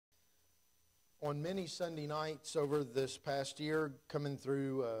on many Sunday nights over this past year, coming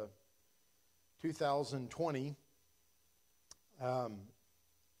through 2020,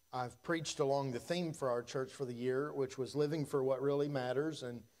 I've preached along the theme for our church for the year, which was living for what really matters.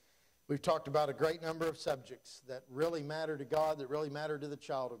 And we've talked about a great number of subjects that really matter to God, that really matter to the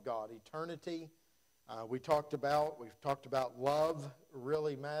child of God. Eternity, we've talked about love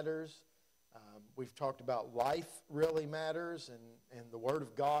really matters. We've talked about life really matters, and the Word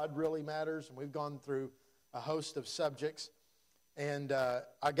of God really matters. And we've gone through a host of subjects. And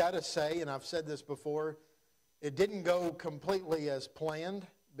I got to say, and I've said this before, it didn't go completely as planned,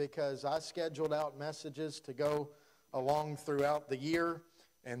 because I scheduled out messages to go along throughout the year,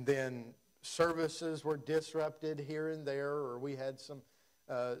 and then services were disrupted here and there, or we had some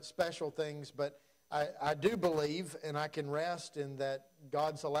special things. But I do believe, and I can rest in that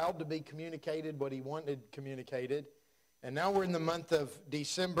God's allowed to be communicated what He wanted communicated. And now we're in the month of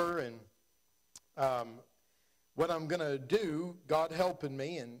December, and what I'm going to do, God helping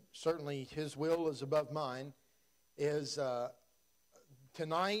me, and certainly His will is above mine, is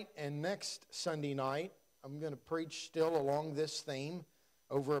tonight and next Sunday night, I'm going to preach still along this theme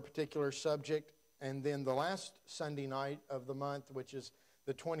over a particular subject. And then the last Sunday night of the month, which is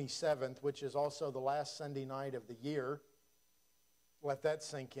the 27th, which is also the last Sunday night of the year. Let that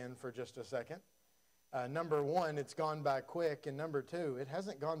sink in for just a second. Number one, it's gone by quick. And number two, it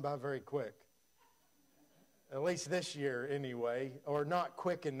hasn't gone by very quick. At least this year anyway. Or not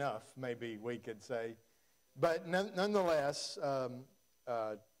quick enough, maybe we could say. But nonetheless,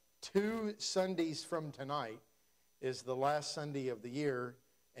 2 Sundays from tonight is the last Sunday of the year,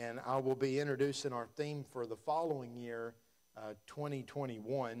 and I will be introducing our theme for the following year,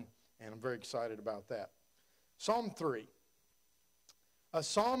 2021, and I'm very excited about that. Psalm 3, a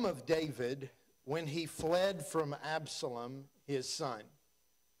psalm of David when he fled from Absalom, his son.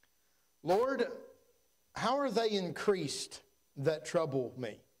 Lord, how are they increased that trouble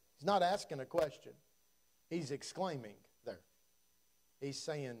me? He's not asking a question. He's exclaiming there. He's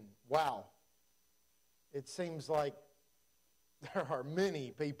saying, wow, it seems like there are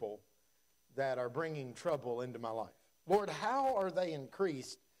many people that are bringing trouble into my life. Lord, how are they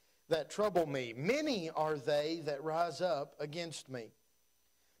increased that trouble me? Many are they that rise up against me.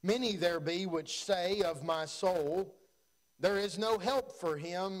 Many there be which say of my soul, there is no help for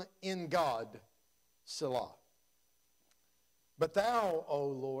him in God. Selah. But thou, O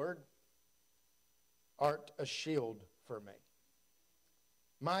Lord, art a shield for me,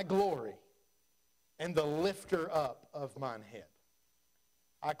 my glory, and the lifter up of mine head.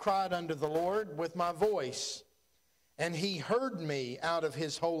 I cried unto the Lord with my voice, and He heard me out of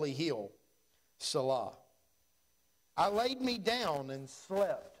His holy hill. Selah. I laid me down and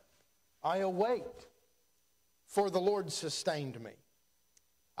slept. I awaked, for the Lord sustained me.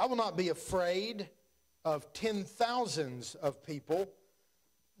 I will not be afraid of 10,000s of people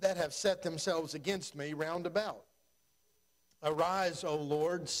that have set themselves against me round about. Arise, O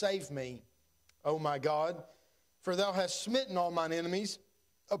Lord, save me, O my God, for thou hast smitten all mine enemies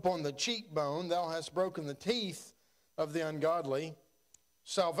upon the cheekbone, thou hast broken the teeth of the ungodly.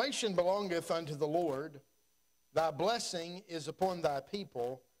 Salvation belongeth unto the Lord, thy blessing is upon thy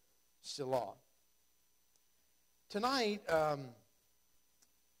people. Selah. Tonight,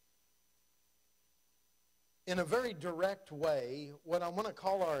 in a very direct way, what I want to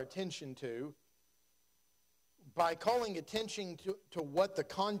call our attention to, by calling attention to what the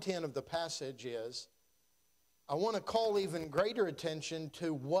content of the passage is, I want to call even greater attention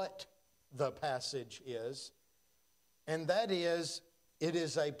to what the passage is, and that is, it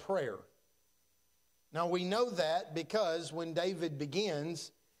is a prayer. Now we know that because when David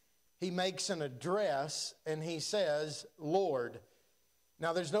begins, he makes an address and he says, Lord.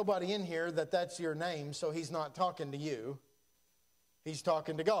 Now there's nobody in here that's your name, so he's not talking to you. He's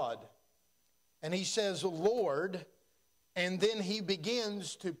talking to God. And he says, Lord, and then he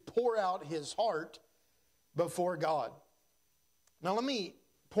begins to pour out his heart before God. Now let me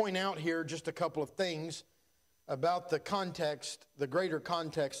point out here just a couple of things about the context, the greater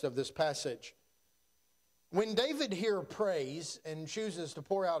context of this passage. When David here prays and chooses to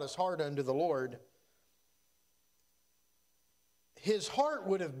pour out his heart unto the Lord, his heart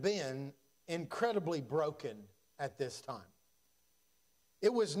would have been incredibly broken at this time.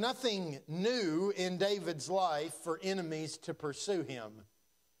 It was nothing new in David's life for enemies to pursue him.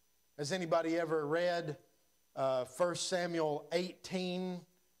 Has anybody ever read 1 Samuel 18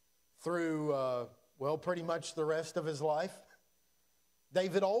 through, pretty much the rest of his life?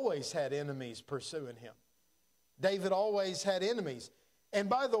 David always had enemies pursuing him. David always had enemies. And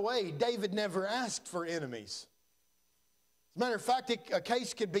by the way, David never asked for enemies. As a matter of fact, a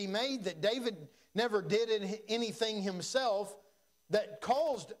case could be made that David never did anything himself that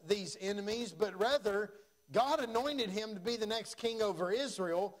caused these enemies, but rather God anointed him to be the next king over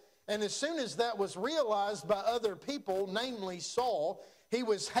Israel. And as soon as that was realized by other people, namely Saul, he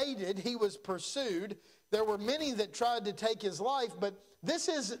was hated, he was pursued. There were many that tried to take his life, but this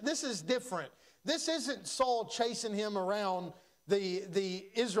is different. This isn't Saul chasing him around the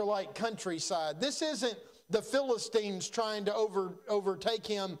Israelite countryside. This isn't the Philistines trying to overtake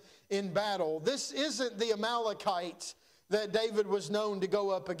him in battle. This isn't the Amalekites that David was known to go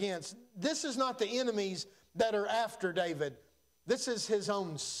up against. This is not the enemies that are after David. This is his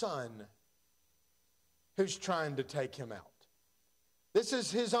own son who's trying to take him out. This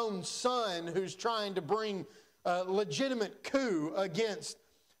is his own son who's trying to bring a legitimate coup against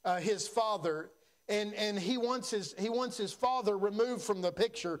his father. And he wants his father removed from the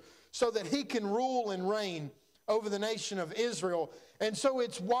picture so that he can rule and reign over the nation of Israel. And so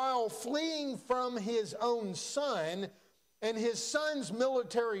it's while fleeing from his own son and his son's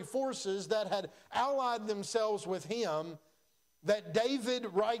military forces that had allied themselves with him that David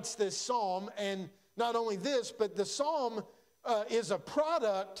writes this psalm. And not only this, but the psalm is a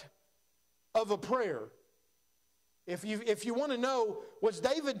product of a prayer. If you want to know, was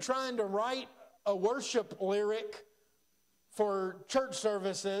David trying to write a worship lyric for church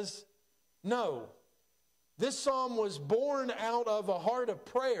services? No. This psalm was born out of a heart of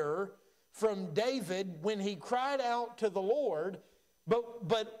prayer from David when he cried out to the Lord.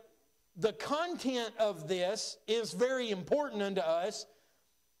 But the content of this is very important unto us.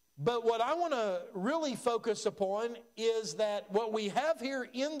 But what I want to really focus upon is that what we have here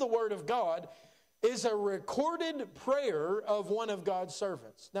in the Word of God is a recorded prayer of one of God's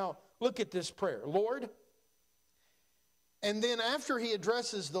servants. Now, look at this prayer. Lord, and then after he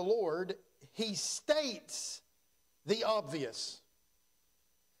addresses the Lord, he states the obvious.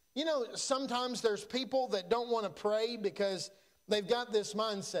 You know, sometimes there's people that don't want to pray because they've got this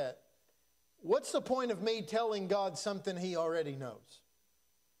mindset. What's the point of me telling God something he already knows?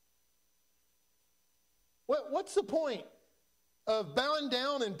 What's the point of bowing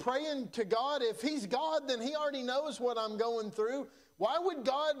down and praying to God? If he's God, then he already knows what I'm going through. Why would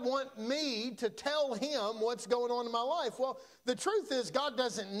God want me to tell him what's going on in my life? Well, the truth is God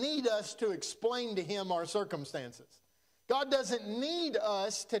doesn't need us to explain to him our circumstances. God doesn't need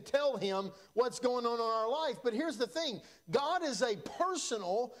us to tell him what's going on in our life. But here's the thing. God is a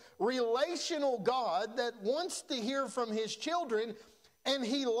personal, relational God that wants to hear from his children, and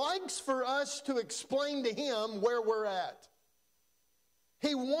he likes for us to explain to him where we're at.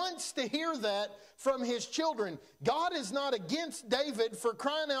 He wants to hear that from his children. God is not against David for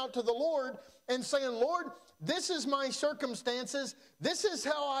crying out to the Lord and saying, Lord, this is my circumstances. This is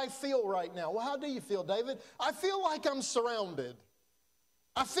how I feel right now. Well, how do you feel, David? I feel like I'm surrounded.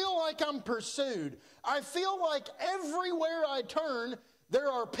 I feel like I'm pursued. I feel like everywhere I turn, there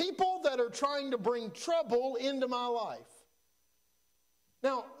are people that are trying to bring trouble into my life.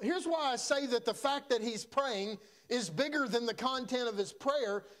 Now, here's why I say that the fact that he's praying is bigger than the content of his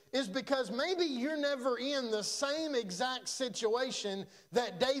prayer is because maybe you're never in the same exact situation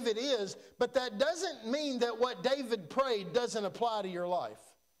that David is, but that doesn't mean that what David prayed doesn't apply to your life.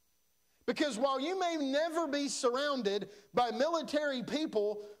 Because while you may never be surrounded by military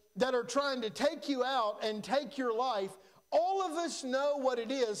people that are trying to take you out and take your life, all of us know what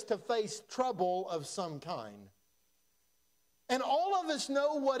it is to face trouble of some kind. And all of us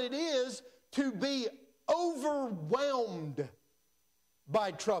know what it is to be overwhelmed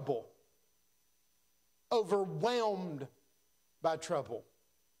by trouble. Overwhelmed by trouble.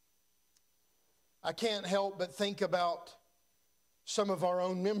 I can't help but think about some of our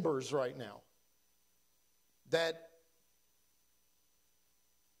own members right now. That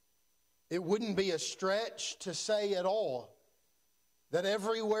it wouldn't be a stretch to say at all that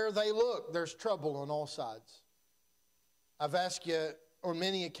everywhere they look, there's trouble on all sides. I've asked you on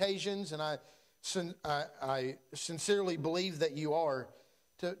many occasions, and I sincerely believe that you are,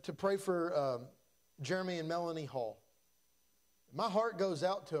 to pray for Jeremy and Melanie Hall. My heart goes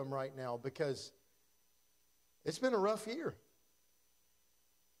out to them right now because it's been a rough year.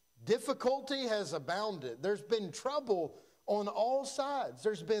 Difficulty has abounded. There's been trouble on all sides.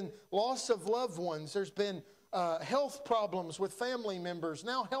 There's been loss of loved ones. There's been health problems with family members.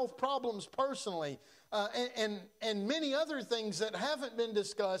 Now health problems personally. And many other things that haven't been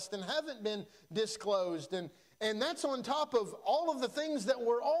discussed and haven't been disclosed. And that's on top of all of the things that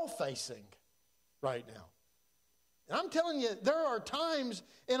we're all facing right now. And I'm telling you, there are times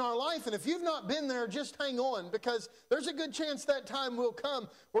in our life, and if you've not been there, just hang on, because there's a good chance that time will come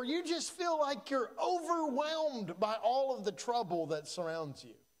where you just feel like you're overwhelmed by all of the trouble that surrounds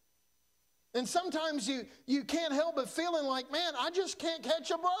you. And sometimes you can't help but feeling like, man, I just can't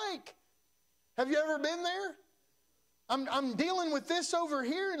catch a break. Have you ever been there? I'm dealing with this over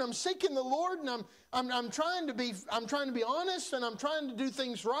here, and I'm seeking the Lord, and I'm trying to be honest, and I'm trying to do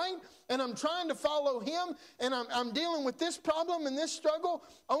things right, and I'm trying to follow Him, and I'm dealing with this problem and this struggle,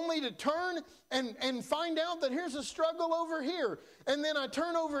 only to turn and find out that here's a struggle over here, and then I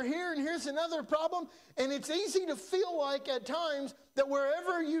turn over here, and here's another problem, and it's easy to feel like at times that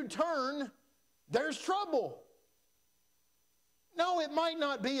wherever you turn, there's trouble. No, it might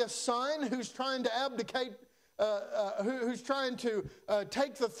not be a son who's trying to abdicate, who's trying to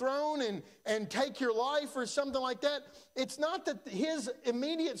take the throne and take your life or something like that. It's not that his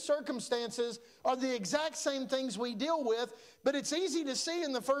immediate circumstances are the exact same things we deal with, but it's easy to see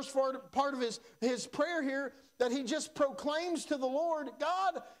in the first part of his prayer here that he just proclaims to the Lord,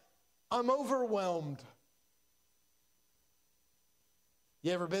 God, I'm overwhelmed.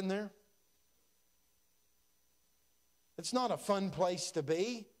 You ever been there? It's not a fun place to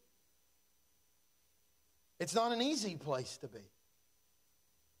be. It's not an easy place to be.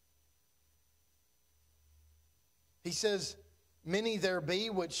 He says, many there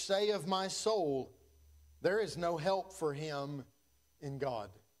be which say of my soul, there is no help for him in God.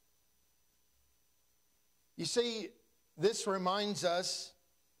 You see, this reminds us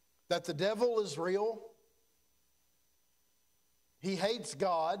that the devil is real. He hates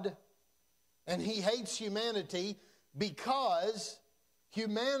God, and he hates humanity because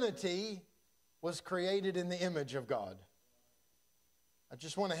humanity was created in the image of God. I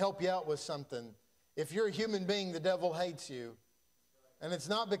just want to help you out with something. If you're a human being, the devil hates you. And it's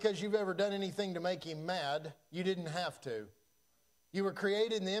not because you've ever done anything to make him mad. You didn't have to. You were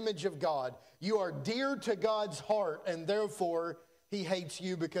created in the image of God. You are dear to God's heart, and therefore he hates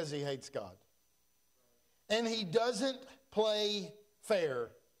you because he hates God. And he doesn't play fair.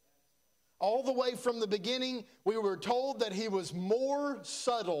 All the way from the beginning, we were told that he was more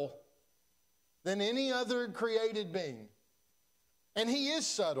subtle than any other created being. And he is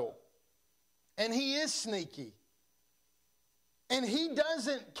subtle. And he is sneaky. And he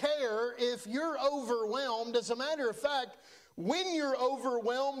doesn't care if you're overwhelmed. As a matter of fact, when you're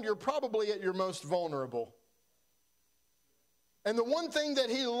overwhelmed, you're probably at your most vulnerable. And the one thing that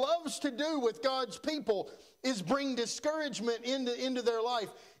he loves to do with God's people is bring discouragement into their life.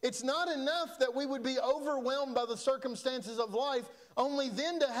 It's not enough that we would be overwhelmed by the circumstances of life, only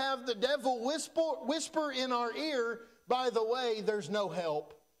then to have the devil whisper in our ear, by the way, there's no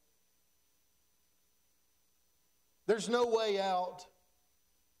help. There's no way out.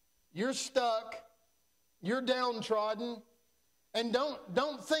 You're stuck. You're downtrodden. And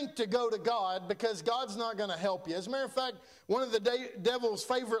don't think to go to God, because God's not going to help you. As a matter of fact, one of the devil's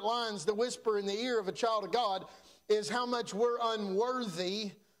favorite lines to whisper in the ear of a child of God is how much we're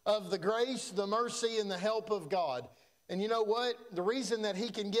unworthy of the grace, the mercy, and the help of God. And you know what? The reason that he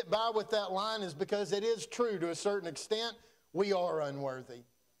can get by with that line is because it is true to a certain extent. We are unworthy.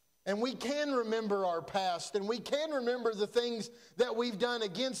 And we can remember our past, and we can remember the things that we've done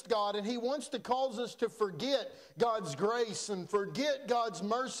against God. And he wants to cause us to forget God's grace and forget God's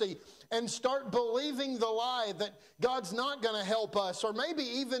mercy and start believing the lie that God's not going to help us. Or maybe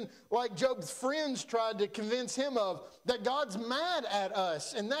even like Job's friends tried to convince him of, that God's mad at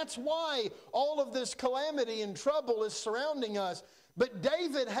us. And that's why all of this calamity and trouble is surrounding us. But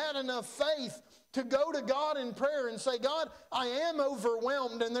David had enough faith to go to God in prayer and say, God, I am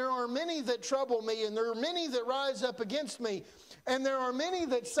overwhelmed, and there are many that trouble me, and there are many that rise up against me, and there are many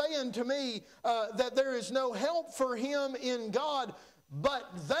that say unto me that there is no help for him in God,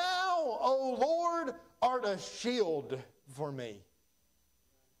 but thou, O Lord, art a shield for me.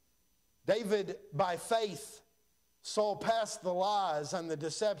 David, by faith, saw past the lies and the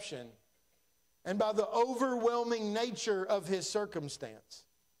deception, and by the overwhelming nature of his circumstance.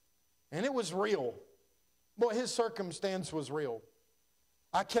 And it was real. Boy, his circumstance was real.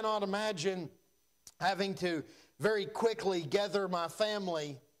 I cannot imagine having to very quickly gather my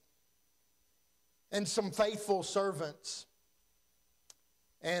family and some faithful servants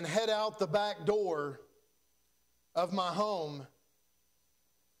and head out the back door of my home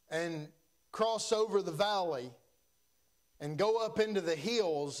and cross over the valley and go up into the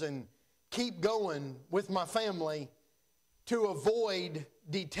hills and keep going with my family to avoid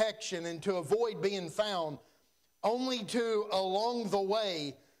detection and to avoid being found, only to, along the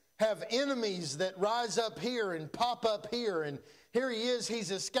way, have enemies that rise up here and pop up here and here he is,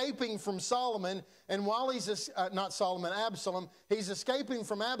 he's escaping from Solomon, and while he's, Absalom, he's escaping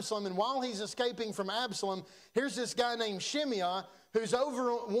from Absalom, and while he's escaping from Absalom, here's this guy named Shimei, who's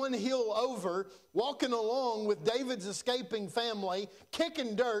over one hill over, walking along with David's escaping family,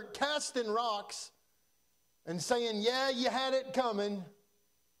 kicking dirt, casting rocks, and saying, yeah, you had it coming.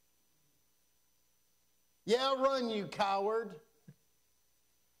 Yeah, run, you coward.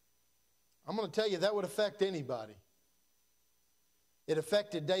 I'm going to tell you, that would affect anybody. It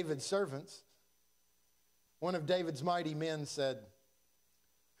affected David's servants. One of David's mighty men said,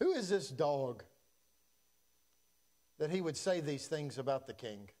 who is this dog that he would say these things about the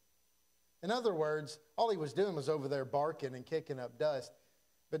king? In other words, all he was doing was over there barking and kicking up dust.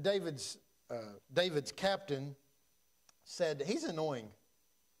 But David's captain said, he's annoying.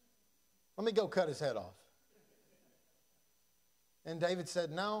 Let me go cut his head off. And David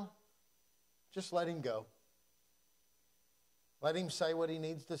said, no, just let him go. Let him say what he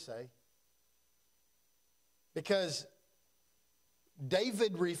needs to say. Because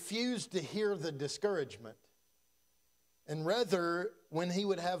David refused to hear the discouragement. And rather, when he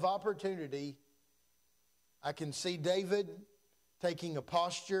would have opportunity, I can see David taking a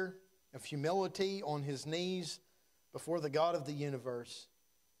posture of humility on his knees before the God of the universe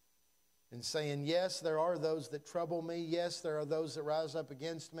and saying, yes, there are those that trouble me. Yes, there are those that rise up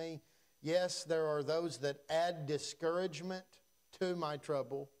against me. Yes, there are those that add discouragement to my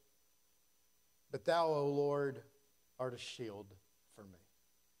trouble. But thou, O Lord, art a shield for me.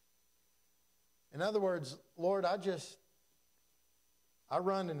 In other words, Lord, I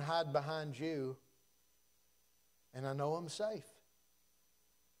run and hide behind you, and I know I'm safe.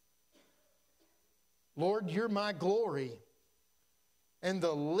 Lord, you're my glory and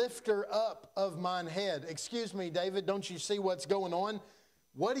the lifter up of mine head. Excuse me, David, don't you see what's going on?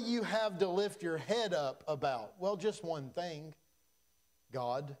 What do you have to lift your head up about? Well, just one thing,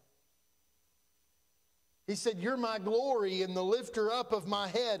 God. He said, you're my glory and the lifter up of my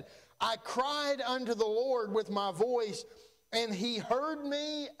head. I cried unto the Lord with my voice, and he heard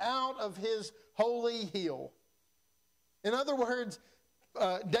me out of his holy hill. In other words,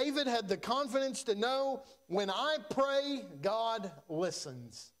 David had the confidence to know, when I pray, God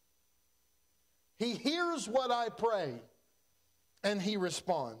listens. He hears what I pray, and he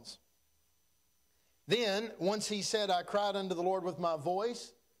responds. Then, once he said, I cried unto the Lord with my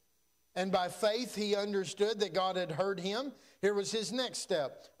voice, and by faith he understood that God had heard him, here was his next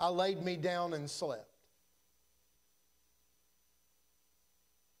step. I laid me down and slept.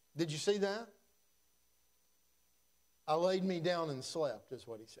 Did you see that? I laid me down and slept, is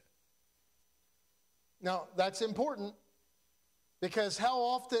what he said. Now, that's important, because how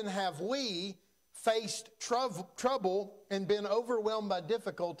often have we faced trouble and been overwhelmed by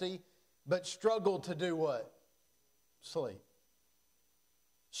difficulty, but struggled to do what? Sleep.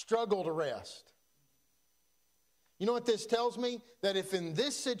 Struggle to rest. You know what this tells me? That if in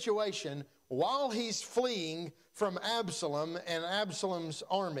this situation, while he's fleeing from Absalom and Absalom's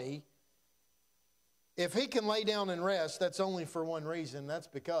army, if he can lay down and rest, that's only for one reason. That's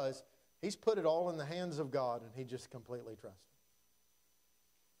because he's put it all in the hands of God, and he just completely trusts him.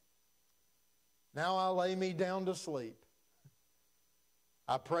 Now I lay me down to sleep.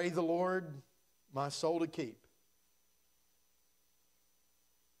 I pray the Lord my soul to keep.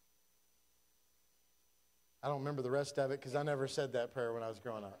 I don't remember the rest of it because I never said that prayer when I was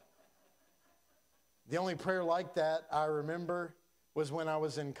growing up. The only prayer like that I remember was when I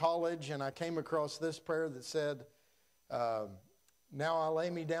was in college, and I came across this prayer that said, now I lay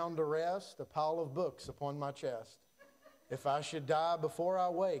me down to rest, a pile of books upon my chest. If I should die before I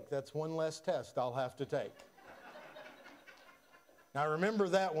wake, that's one less test I'll have to take. Now I remember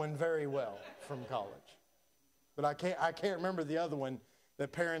that one very well from college. But I can't remember the other one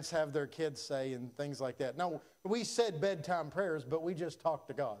that parents have their kids say and things like that. No, we said bedtime prayers, but we just talked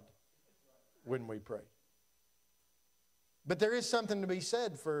to God when we prayed. But there is something to be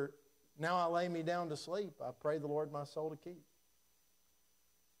said for, now I lay me down to sleep. I pray the Lord my soul to keep.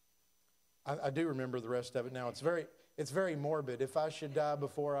 I do remember the rest of it now. It's very morbid. If I should die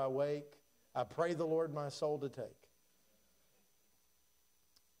before I wake, I pray the Lord my soul to take.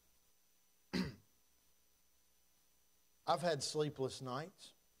 I've had sleepless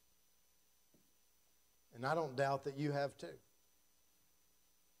nights, and I don't doubt that you have too.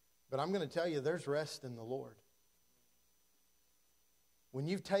 But I'm going to tell you, there's rest in the Lord. When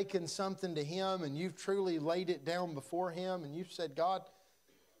you've taken something to Him and you've truly laid it down before Him and you've said, God,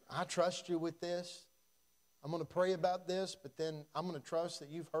 I trust you with this. I'm going to pray about this, but then I'm going to trust that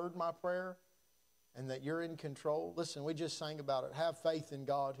you've heard my prayer and that you're in control. Listen, we just sang about it. Have faith in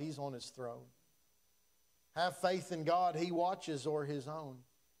God. He's on His throne. Have faith in God. He watches o'er His own.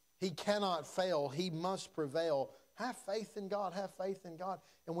 He cannot fail. He must prevail. Have faith in God. Have faith in God.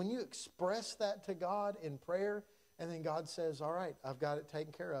 And when you express that to God in prayer, and then God says, all right, I've got it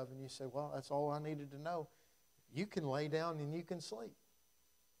taken care of. And you say, well, that's all I needed to know. You can lay down and you can sleep.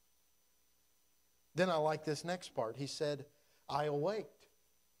 Then I like this next part. He said, I awaked.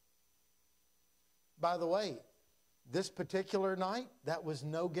 By the way, this particular night, that was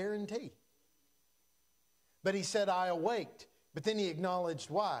no guarantee. But he said, I awaked. But then he acknowledged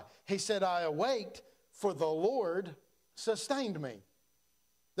why. He said, I awaked, for the Lord sustained me.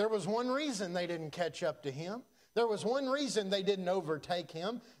 There was one reason they didn't catch up to him. There was one reason they didn't overtake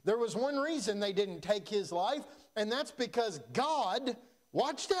him. There was one reason they didn't take his life, and that's because God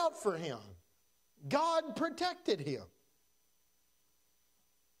watched out for him. God protected him.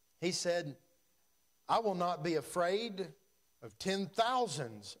 He said, I will not be afraid of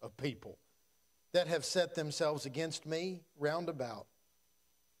 10,000s of people that have set themselves against me round about.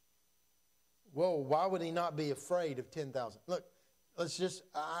 Whoa, why would he not be afraid of 10,000? Look,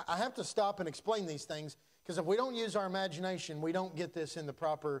 I have to stop and explain these things, because if we don't use our imagination, we don't get this in the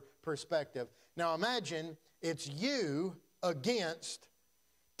proper perspective. Now imagine it's you against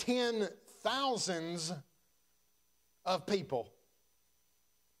 10,000s of people.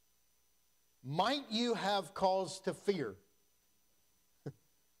 Might you have cause to fear?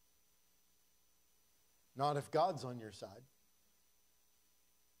 Not if God's on your side.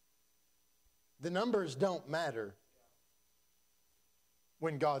 The numbers don't matter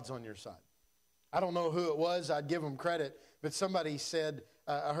when God's on your side. I don't know who it was, I'd give them credit, but somebody said,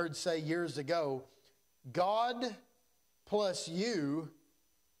 I heard say years ago, God plus you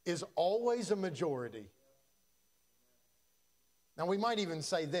is always a majority. Now we might even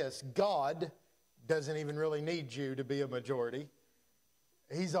say this, God doesn't even really need you to be a majority.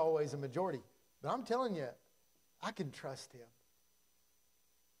 He's always a majority. But I'm telling you, I can trust him.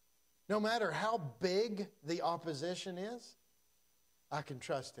 No matter how big the opposition is, I can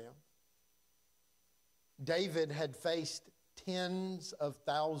trust him. David had faced tens of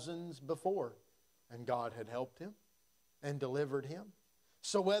thousands before, and God had helped him and delivered him.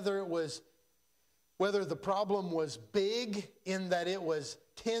 So whether the problem was big in that it was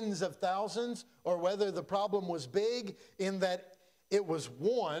tens of thousands, or whether the problem was big in that it was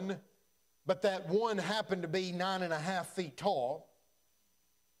one, but that one happened to be 9.5 feet tall,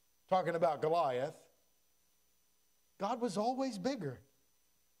 talking about Goliath, God was always bigger.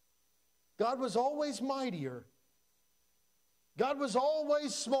 God was always mightier. God was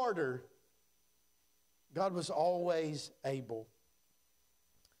always smarter. God was always able.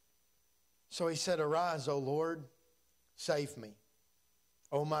 So he said, arise, O Lord, save me.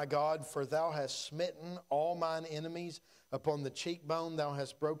 O my God, for thou hast smitten all mine enemies upon the cheekbone. Thou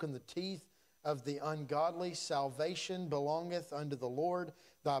hast broken the teeth of the ungodly. Salvation belongeth unto the Lord.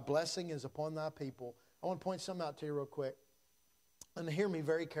 Thy blessing is upon thy people. I want to point something out to you real quick. And hear me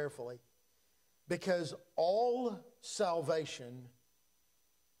very carefully. Because all salvation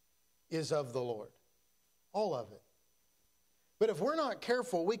is of the Lord. All of it. But if we're not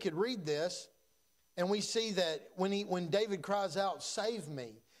careful, we could read this and we see that when David cries out, save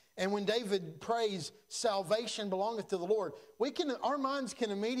me, and when David prays, salvation belongeth to the Lord, our minds can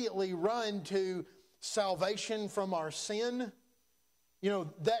immediately run to salvation from our sin. You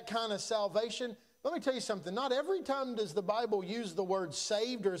know, that kind of salvation. Let me tell you something. Not every time does the Bible use the word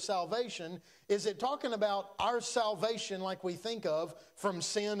saved or salvation is it talking about our salvation like we think of from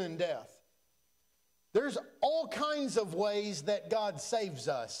sin and death. There's all kinds of ways that God saves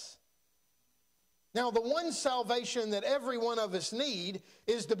us. Now, the one salvation that every one of us need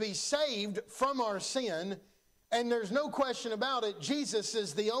is to be saved from our sin, and there's no question about it. Jesus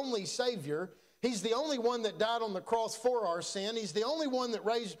is the only Savior. He's the only one that died on the cross for our sin. He's the only one that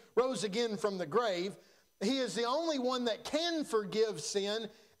rose again from the grave. He is the only one that can forgive sin,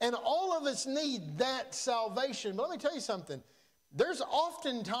 and all of us need that salvation. But let me tell you something. There's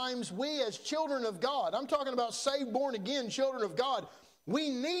often times we as children of God, I'm talking about saved, born again children of God, we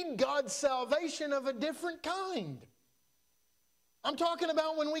need God's salvation of a different kind. I'm talking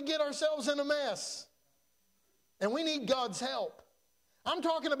about when we get ourselves in a mess and we need God's help. I'm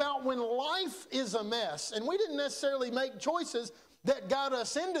talking about when life is a mess and we didn't necessarily make choices that got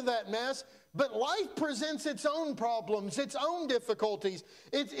us into that mess, but life presents its own problems, its own difficulties,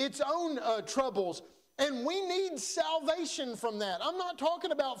 its own troubles. And we need salvation from that. I'm not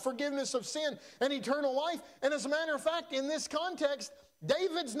talking about forgiveness of sin and eternal life. And as a matter of fact, in this context,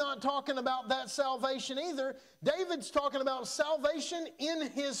 David's not talking about that salvation either. David's talking about salvation in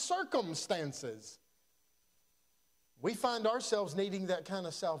his circumstances. We find ourselves needing that kind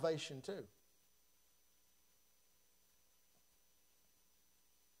of salvation too.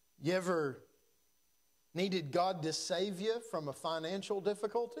 You ever needed God to save you from a financial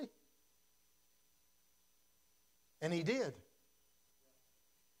difficulty? And He did.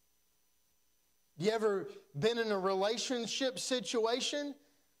 You ever been in a relationship situation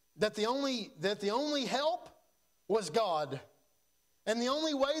that the only help was God? And the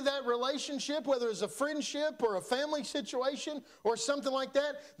only way that relationship, whether it's a friendship or a family situation or something like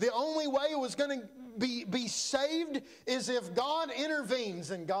that, the only way it was going to be saved is if God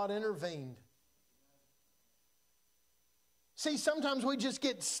intervenes, and God intervened. See, sometimes we just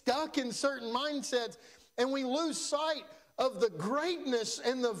get stuck in certain mindsets and we lose sight of the greatness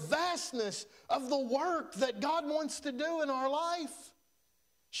and the vastness of the work that God wants to do in our life.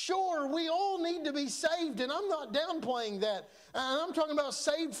 Sure, we all need to be saved, and I'm not downplaying that. I'm talking about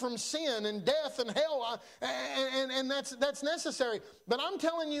saved from sin and death and hell, and that's necessary. But I'm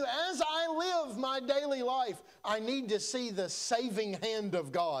telling you, as I live my daily life, I need to see the saving hand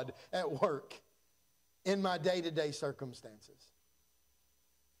of God at work in my day-to-day circumstances.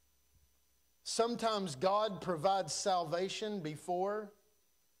 Sometimes God provides salvation before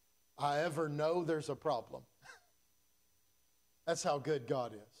I ever know there's a problem. That's how good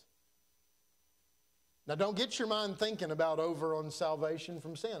God is. Now, don't get your mind thinking about over on salvation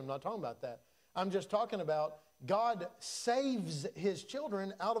from sin. I'm not talking about that. I'm just talking about God saves His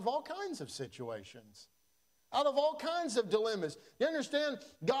children out of all kinds of situations, out of all kinds of dilemmas. You understand?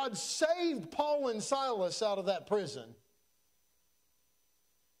 God saved Paul and Silas out of that prison.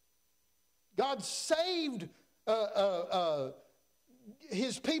 God saved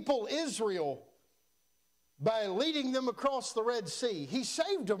His people Israel by leading them across the Red Sea. He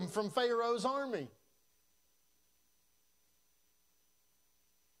saved them from Pharaoh's army.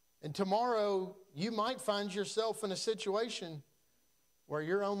 And tomorrow, you might find yourself in a situation where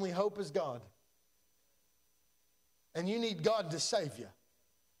your only hope is God. And you need God to save you.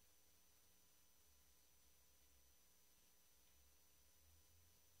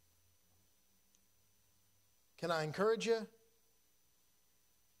 Can I encourage you?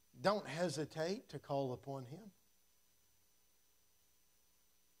 Don't hesitate to call upon Him.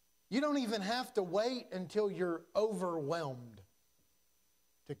 You don't even have to wait until you're overwhelmed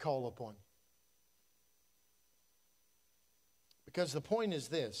to call upon Him. Because the point is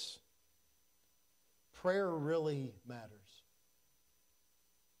this: prayer really matters.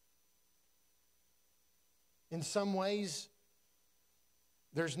 In some ways,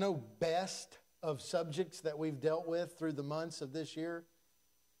 there's no best of subjects that we've dealt with through the months of this year.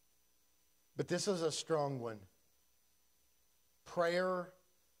 But this is a strong one. Prayer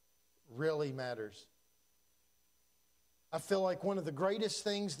really matters. I feel like one of the greatest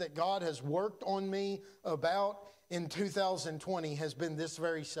things that God has worked on me about in 2020 has been this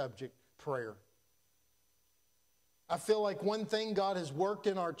very subject, prayer. I feel like one thing God has worked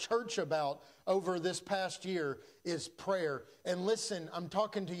in our church about over this past year is prayer. And listen, I'm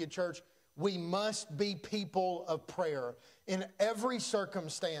talking to you, church. We must be people of prayer in every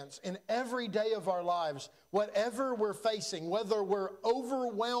circumstance, in every day of our lives, whatever we're facing, whether we're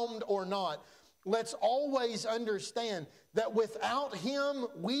overwhelmed or not. Let's always understand that without Him,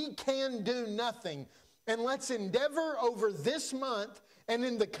 we can do nothing. And let's endeavor over this month and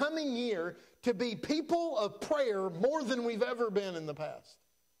in the coming year to be people of prayer more than we've ever been in the past.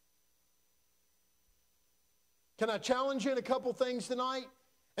 Can I challenge you in a couple things tonight?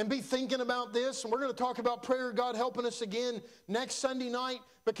 And be thinking about this. And we're going to talk about prayer, God helping us again next Sunday night.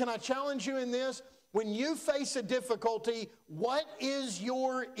 But can I challenge you in this? When you face a difficulty, what is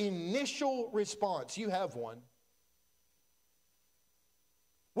your initial response? You have one.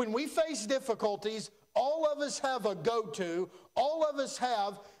 When we face difficulties, all of us have a go-to. All of us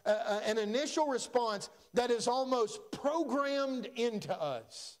have an initial response that is almost programmed into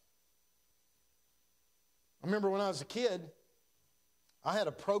us. I remember when I was a kid, I had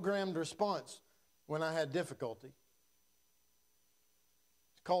a programmed response when I had difficulty.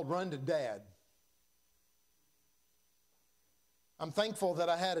 It's called run to Dad. I'm thankful that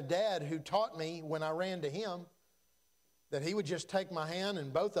I had a dad who taught me when I ran to him that he would just take my hand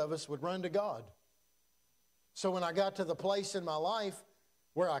and both of us would run to God. So when I got to the place in my life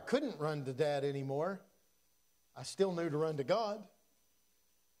where I couldn't run to Dad anymore, I still knew to run to God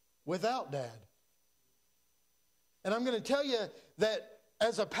without Dad. And I'm going to tell you that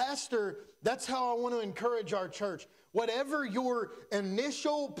as a pastor, that's how I want to encourage our church. Whatever your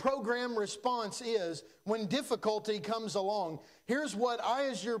initial program response is when difficulty comes along, here's what I,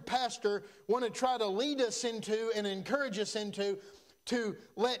 as your pastor, want to try to lead us into and encourage us into, to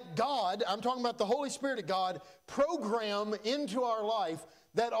let God, I'm talking about the Holy Spirit of God, program into our life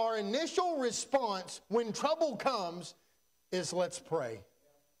that our initial response when trouble comes is let's pray.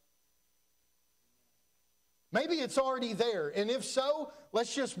 Maybe it's already there. And if so,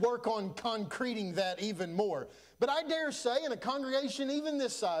 let's just work on concreting that even more. But I dare say in a congregation even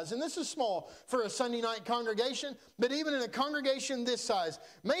this size, and this is small for a Sunday night congregation, but even in a congregation this size,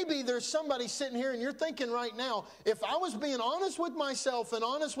 maybe there's somebody sitting here and you're thinking right now, if I was being honest with myself and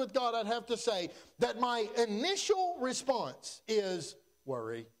honest with God, I'd have to say that my initial response is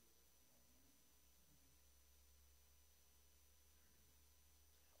worry.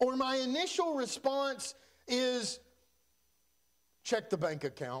 Or my initial response is check the bank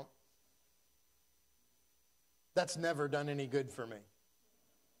account. That's never done any good for me.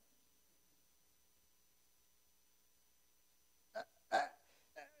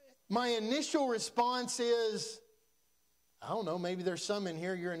 My initial response is, I don't know, maybe there's some in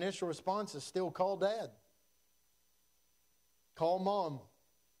here, your initial response is still call dad. Call mom.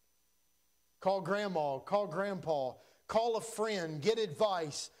 Call grandma. Call grandpa. Call a friend. Get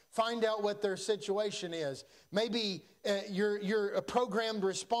advice. Find out what their situation is. Maybe your programmed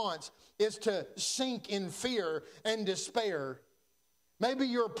response is to sink in fear and despair. Maybe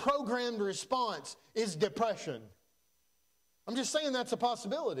your programmed response is depression. I'm just saying that's a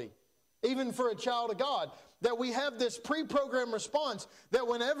possibility, even for a child of God, that we have this pre-programmed response that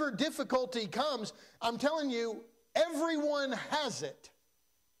whenever difficulty comes, I'm telling you, everyone has it.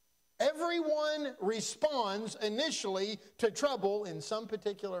 Everyone responds initially to trouble in some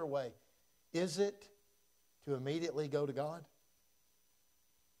particular way. Is it to immediately go to God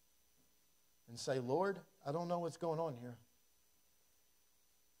and say, Lord, I don't know what's going on here,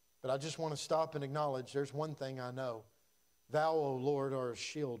 but I just want to stop and acknowledge there's one thing I know. Thou, O Lord, art a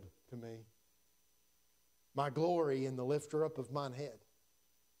shield to me, my glory and the lifter up of mine head.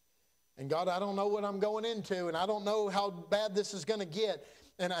 And God, I don't know what I'm going into, and I don't know how bad this is going to get.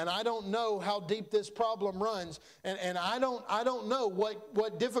 And I don't know how deep this problem runs. And I don't know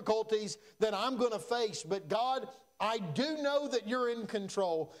what difficulties that I'm going to face. But God, I do know that you're in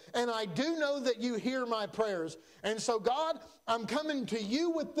control. And I do know that you hear my prayers. And so God, I'm coming to you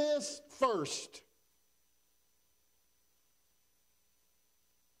with this first.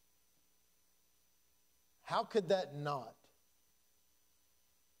 How could that not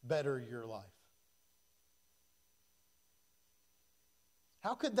better your life?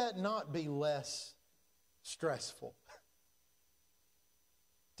 How could that not be less stressful?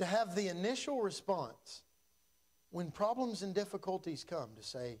 To have the initial response when problems and difficulties come to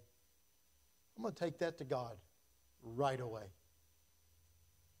say, I'm going to take that to God right away.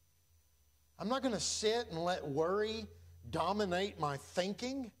 I'm not going to sit and let worry dominate my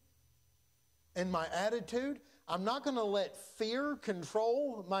thinking and my attitude. I'm not going to let fear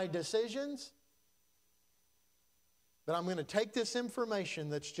control my decisions. But I'm going to take this information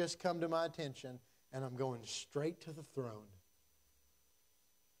that's just come to my attention and I'm going straight to the throne.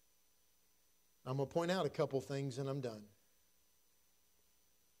 I'm going to point out a couple things and I'm done.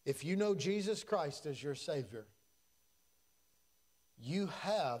 If you know Jesus Christ as your Savior, you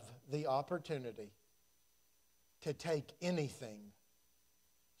have the opportunity to take anything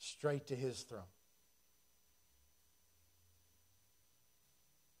straight to His throne.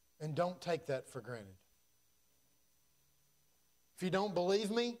 And don't take that for granted. If you don't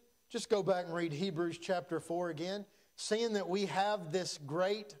believe me, just go back and read Hebrews chapter 4 again. Seeing that we have this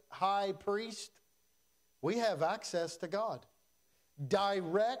great high priest, we have access to God.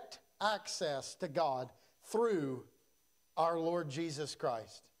 Direct access to God through our Lord Jesus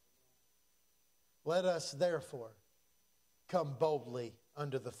Christ. Let us therefore come boldly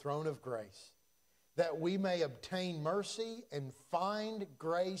under the throne of grace, that we may obtain mercy and find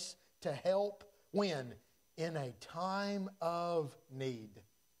grace to help when? In a time of need.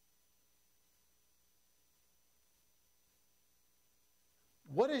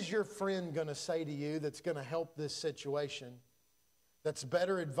 What is your friend going to say to you that's going to help this situation that's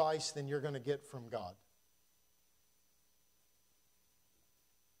better advice than you're going to get from God?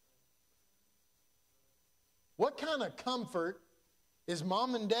 What kind of comfort is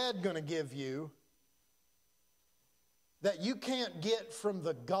mom and dad going to give you that you can't get from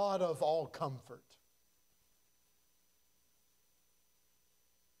the God of all comfort?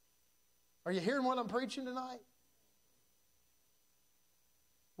 Are you hearing what I'm preaching tonight?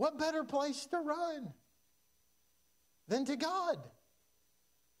 What better place to run than to God,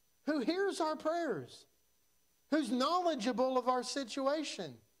 who hears our prayers, who's knowledgeable of our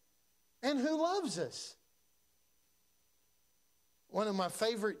situation, and who loves us? One of my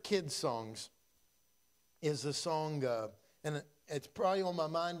favorite kids' songs is the song, and it's probably on my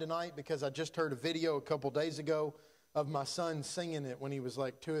mind tonight because I just heard a video a couple days ago of my son singing it when he was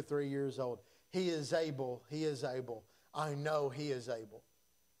like 2 or 3 years old. He is able, He is able. I know He is able.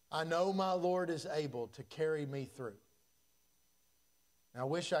 I know my Lord is able to carry me through. Now, I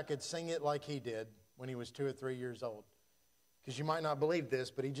wish I could sing it like he did when he was 2 or 3 years old. Because you might not believe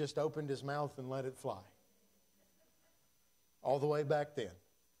this, but he just opened his mouth and let it fly. All the way back then.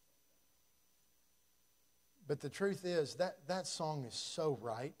 But the truth is, that song is so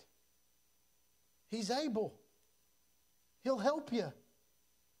right. He's able. He'll help you.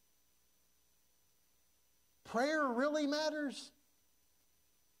 Prayer really matters.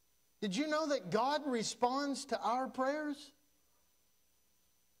 Did you know that God responds to our prayers?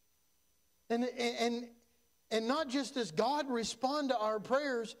 And not just does God respond to our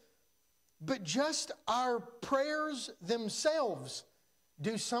prayers, but just our prayers themselves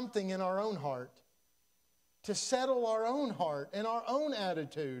do something in our own heart to settle our own heart and our own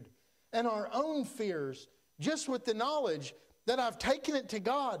attitude and our own fears, just with the knowledge that I've taken it to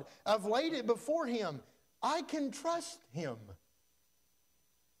God. I've laid it before Him. I can trust Him.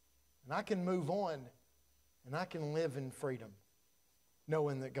 And I can move on, and I can live in freedom,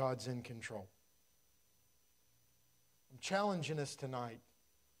 knowing that God's in control. I'm challenging us tonight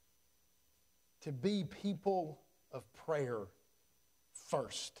to be people of prayer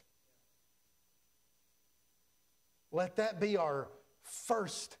first. Let that be our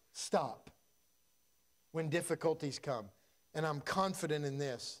first stop when difficulties come. And I'm confident in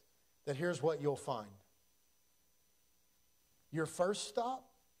this, that here's what you'll find. Your first stop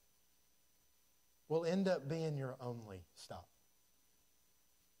will end up being your only stop.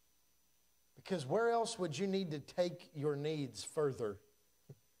 Because where else would you need to take your needs further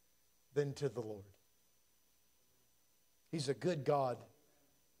than to the Lord? He's a good God.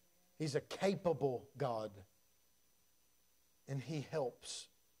 He's a capable God. And He helps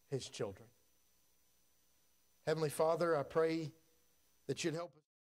His children. Heavenly Father, I pray that you'd help us.